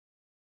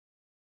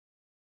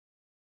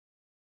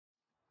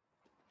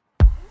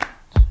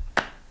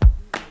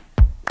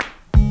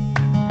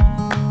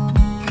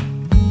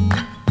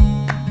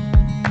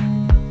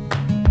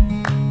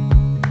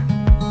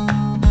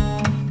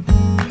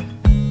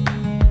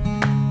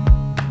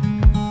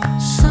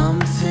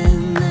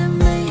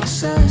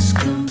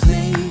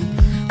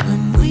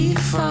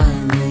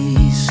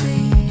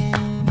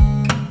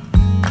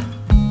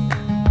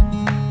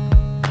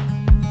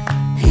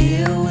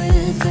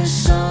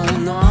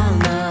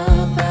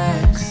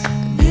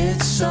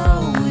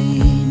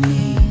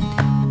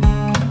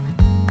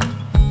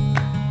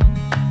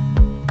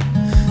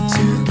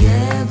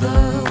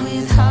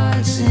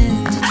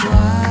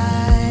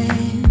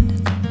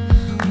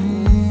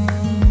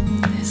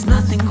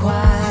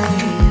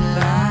quite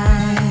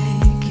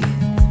like it.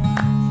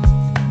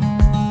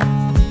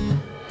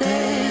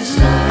 There's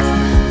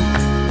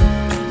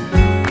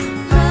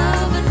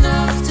love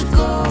enough to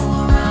go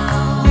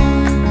around,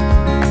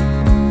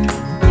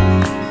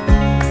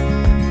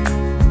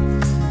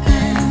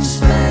 and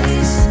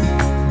space.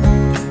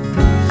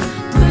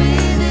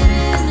 Breathe it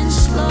in and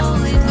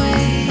slowly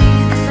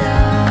breathe it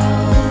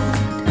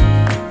out.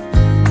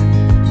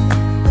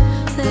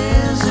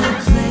 There's a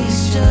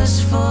place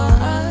just for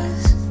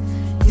us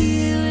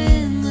here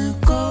in the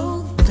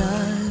gold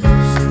dust.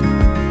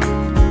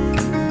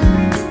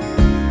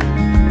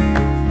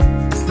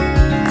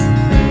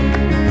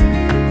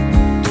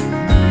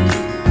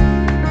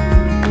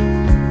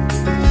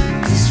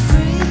 This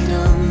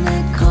freedom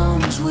that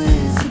comes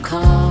with the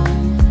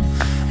calm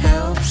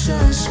helps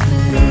us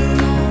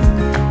split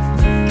on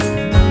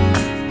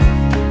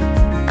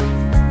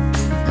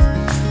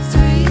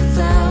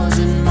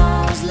 3,000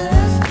 miles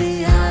left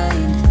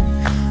behind,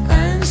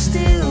 and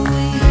still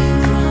we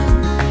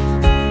run.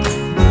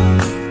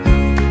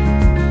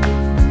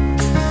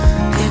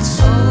 It's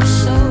oh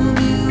so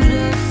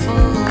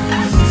beautiful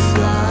to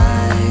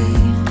fly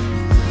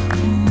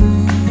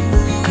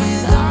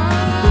with our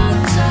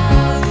arms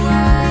out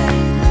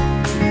wide.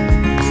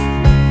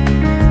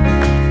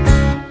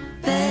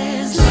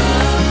 There's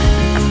love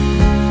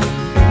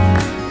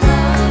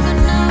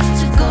enough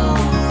to go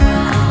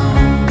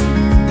around,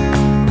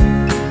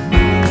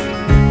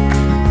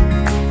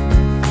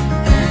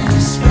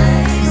 and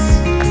space.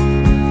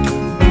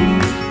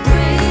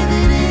 Breathe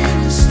it in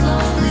and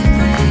slowly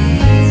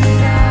breathe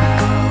it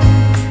out.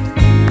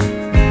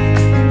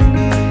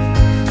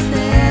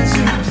 There's a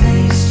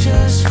place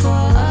just for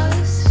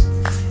us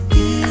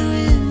here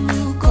in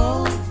the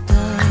gold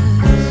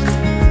dust.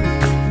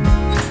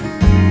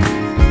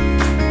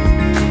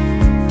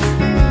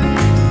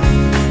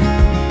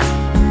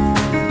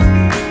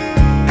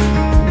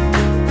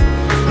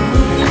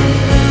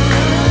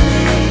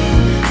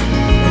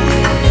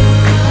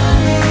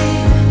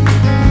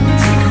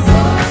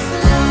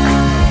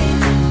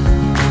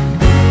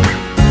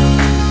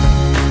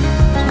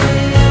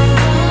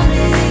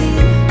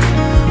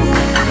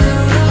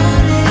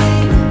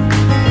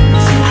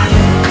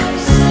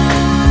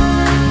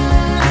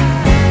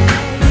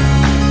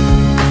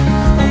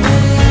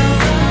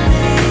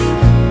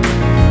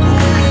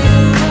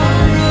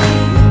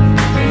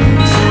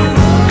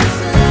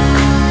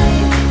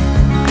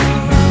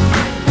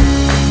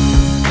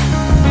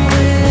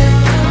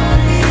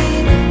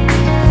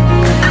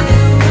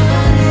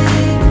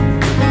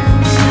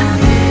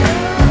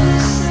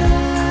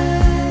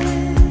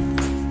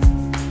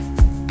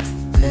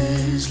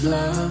 There's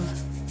love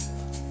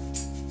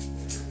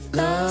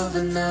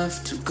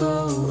enough to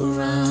go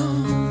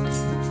around,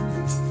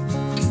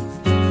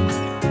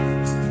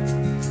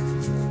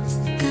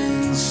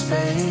 in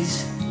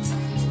space.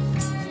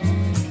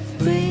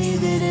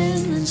 Breathe it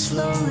in and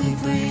slowly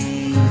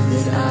breathe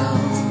it out.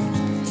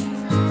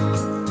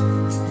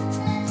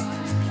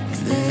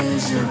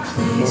 There's a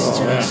place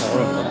just for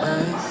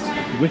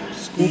us With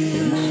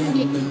scorpions.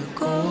 here in the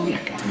gold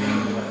dust.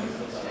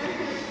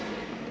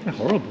 They're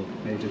horrible,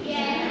 Aiden.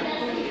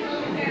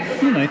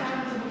 Aren't they?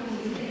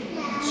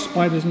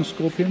 Spiders and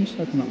scorpions,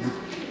 open that one.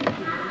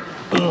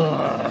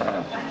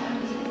 Ugh.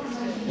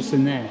 What's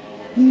in there?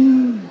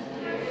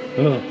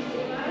 Ugh.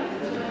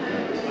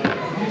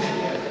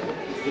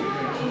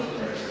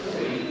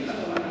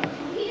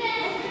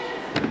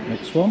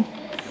 Next one.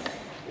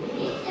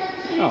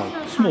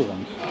 Oh, small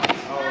ones.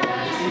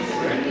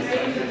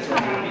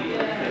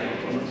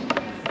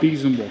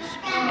 Bees and wasps.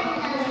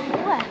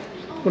 Where?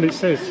 Well, it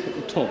says at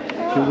the top,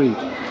 if you read,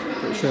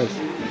 it says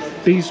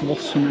bees,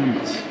 wasps and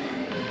ants.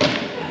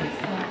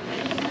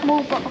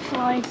 Small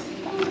butterflies.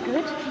 That's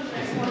good.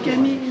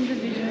 Can you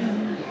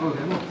individually? Oh,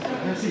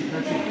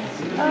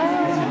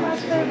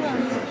 that's very well.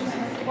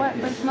 What?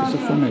 But it's not.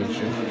 They're from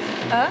Asia.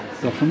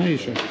 They're from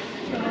Asia.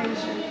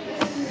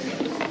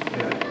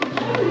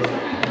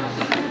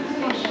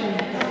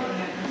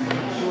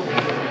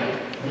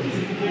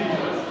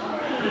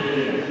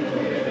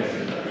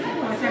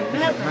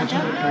 No, I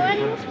don't know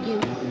any of you.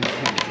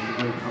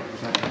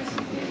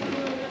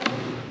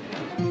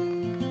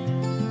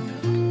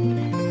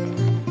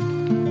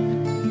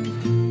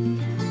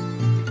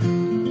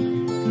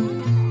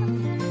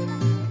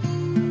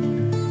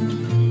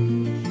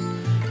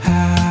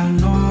 I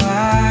know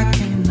I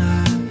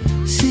cannot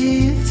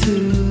see it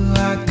through.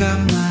 I got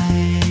my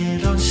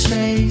head on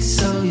straight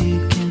so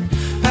you can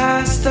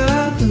pass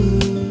the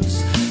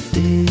loose.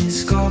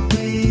 Disco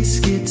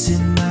biscuits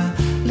in my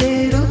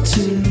little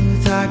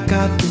tooth. I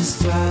got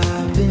this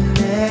throbbing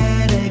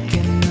headache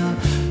and I'll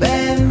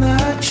bet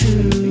the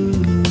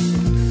truth.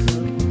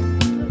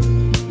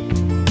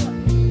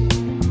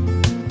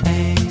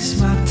 Ace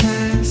my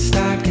test,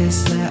 I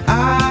guess that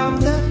I'm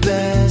the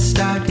best.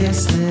 I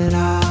guess that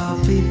I'll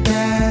be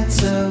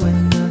better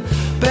when the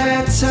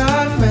better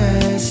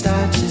rest.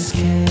 I just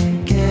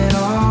can't get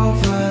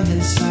over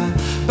this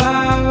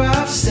bar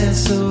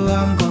upstairs, so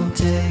I'm gonna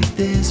take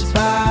this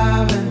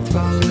bar and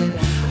throw it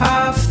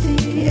off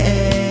the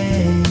edge.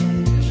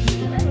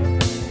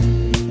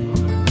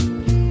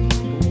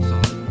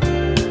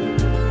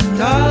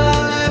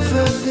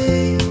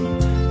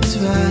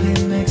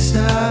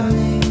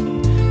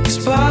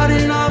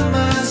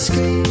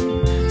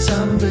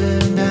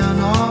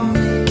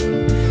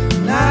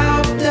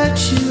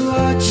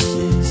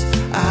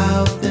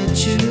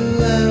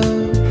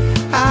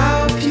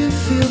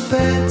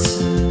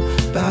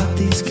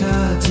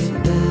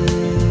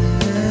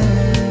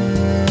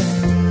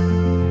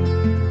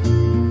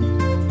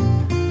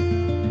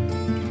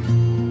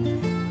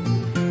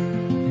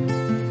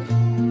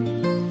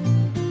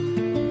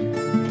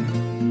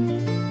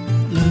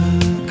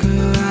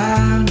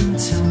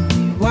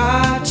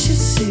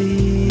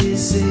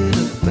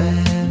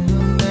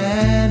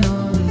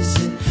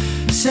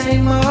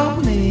 same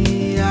old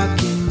me. I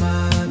keep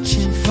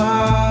marching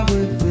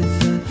forward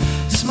with a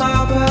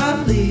small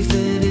belief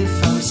that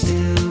if I'm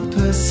still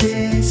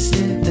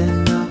persistent,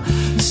 then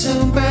I'll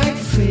soon break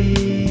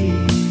free.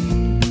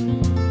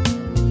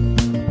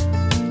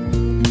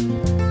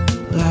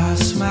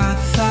 Lost my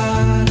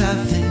thought, I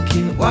think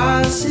it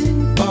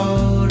wasn't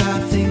bold. I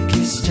think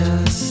it's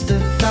just a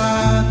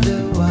thought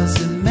that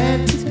wasn't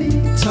meant to be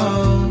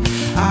told.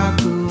 I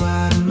grew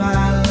out of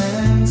my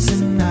lens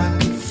and I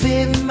could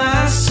fit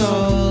my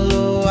soul.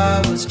 Oh,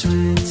 I was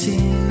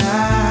 29,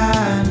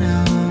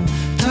 now I'm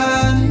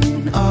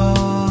turning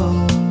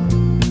old.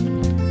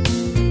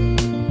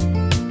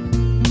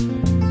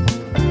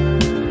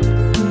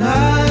 And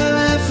I'll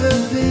ever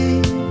be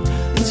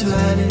is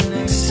riding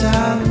next to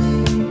me,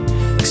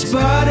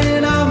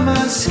 exploding on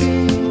my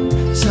screen,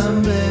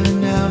 sun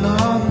blaring down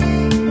on me.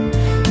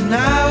 And I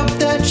hope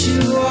that you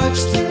watch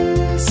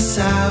this,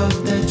 I hope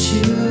that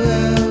you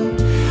will.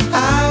 I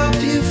hope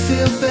you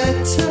feel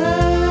better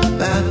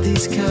about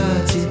these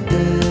cards you dealt.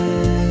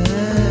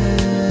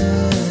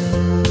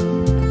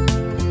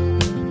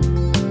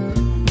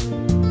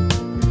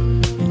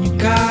 And you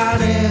got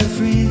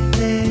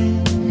everything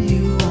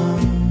you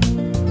want,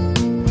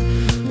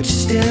 but you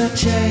still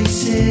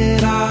chase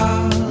it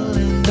all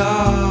and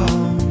all.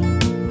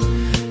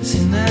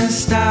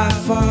 Stop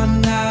for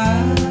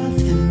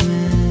nothing,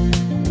 man.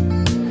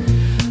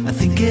 I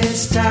think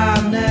it's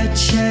time to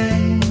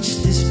change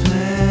this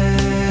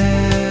plan.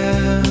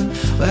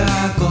 Where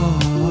I go,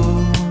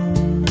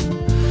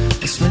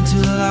 I spent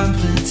too long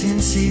planting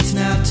seeds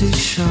now to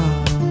show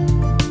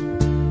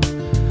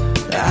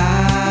that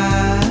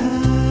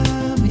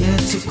I'm yet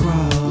to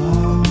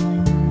grow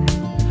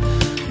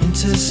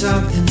into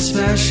something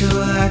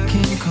special I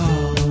can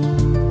call.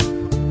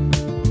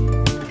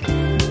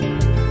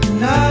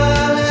 And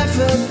I'll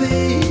ever be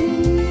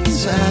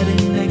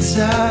riding next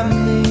to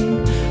me,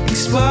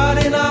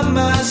 exploding on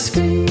my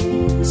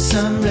screen,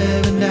 sun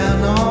blaring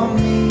down on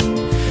me.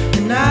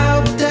 And I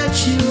hope that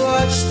you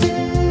watch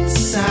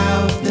this, I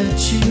hope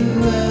that you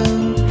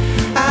will.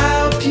 I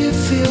hope you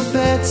feel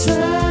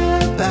better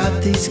about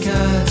these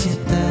cards you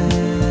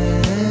dealt,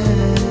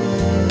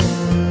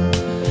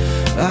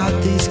 about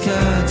these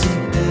cards you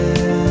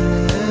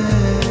dealt,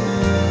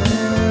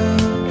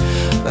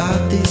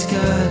 about these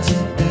cards you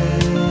dealt.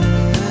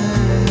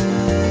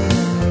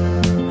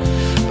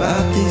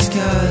 About these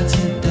cards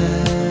you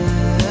dealt,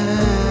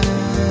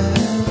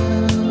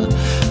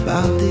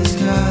 about these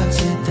cards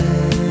you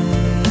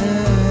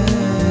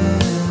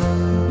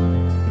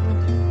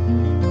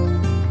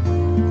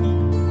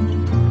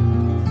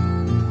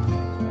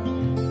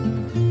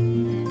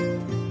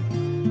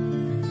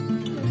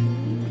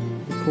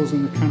You're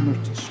causing the camera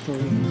to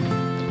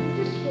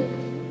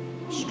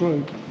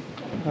strobe,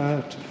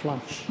 to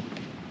flash.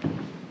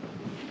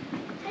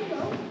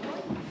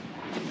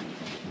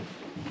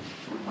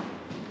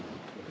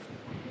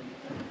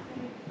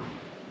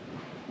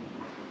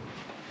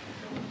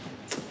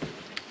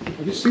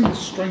 Have you seen the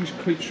strange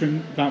creature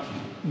in that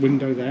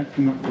window there,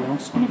 in that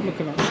glass? Come have a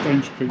look at that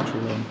strange creature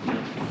there.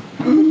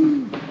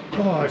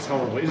 Oh, it's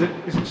horrible. Is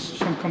it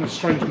some kind of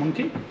strange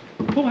monkey?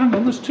 Oh, hang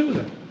on, there's two of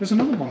them. There's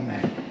another one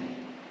there.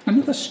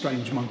 Another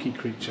strange monkey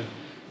creature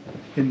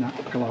in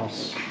that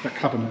glass, that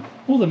cabinet.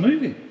 Oh, they're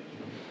moving.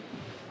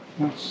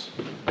 That's...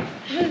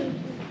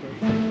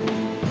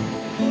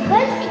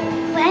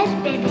 Where's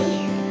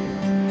Baby?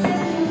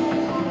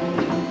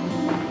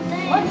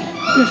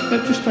 Yes,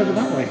 they're just over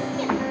that way.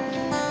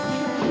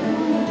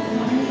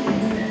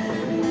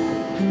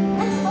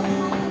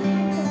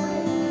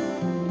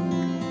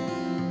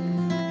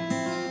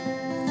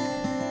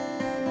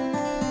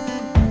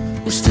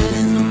 We're still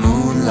in the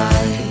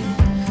moonlight,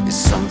 it's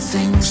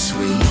something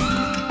sweet.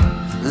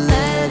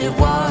 Let it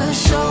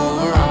wash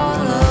over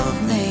all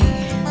of me.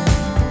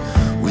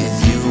 With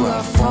you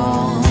I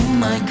form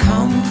my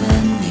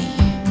company,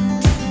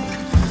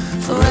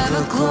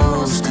 forever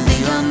close to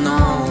the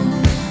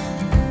unknown.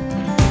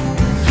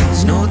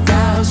 There's no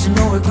doubts and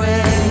no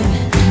regret,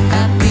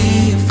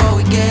 happy before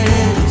we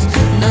get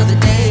another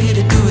day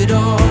to do it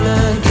all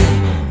again.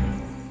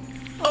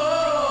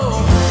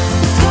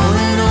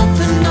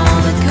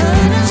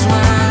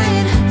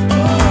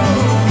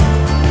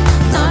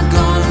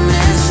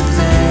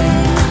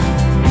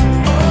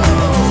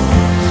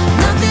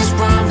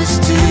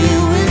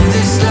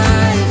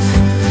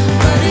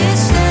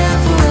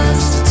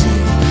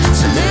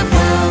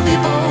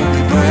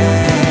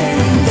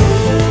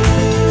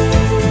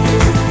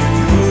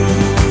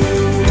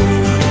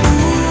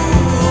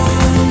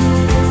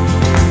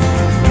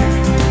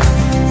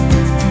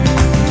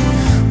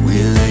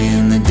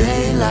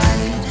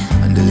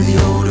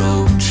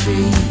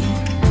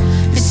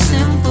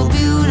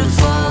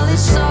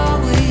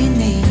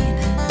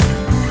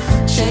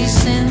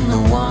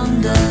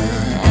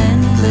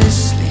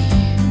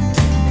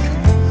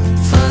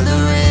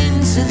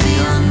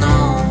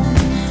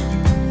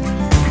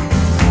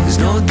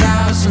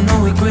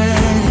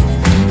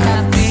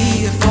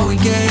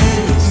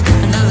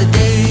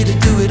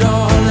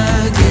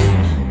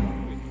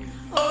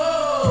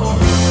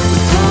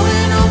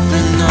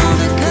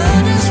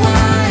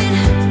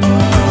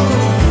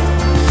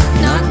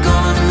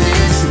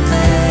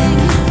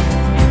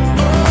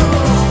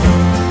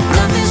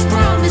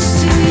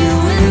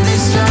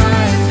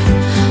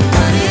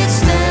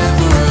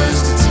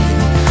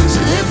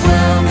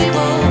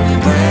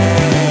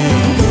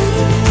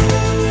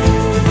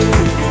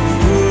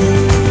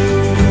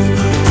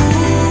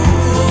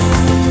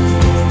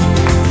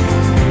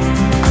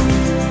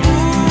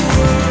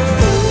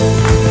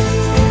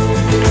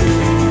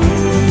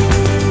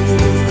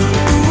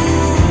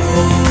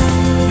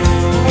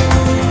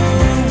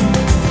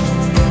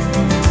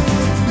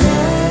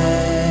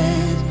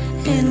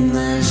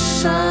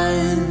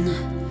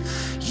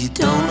 You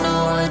don't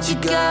know what you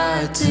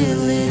got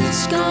till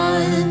it's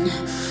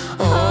gone.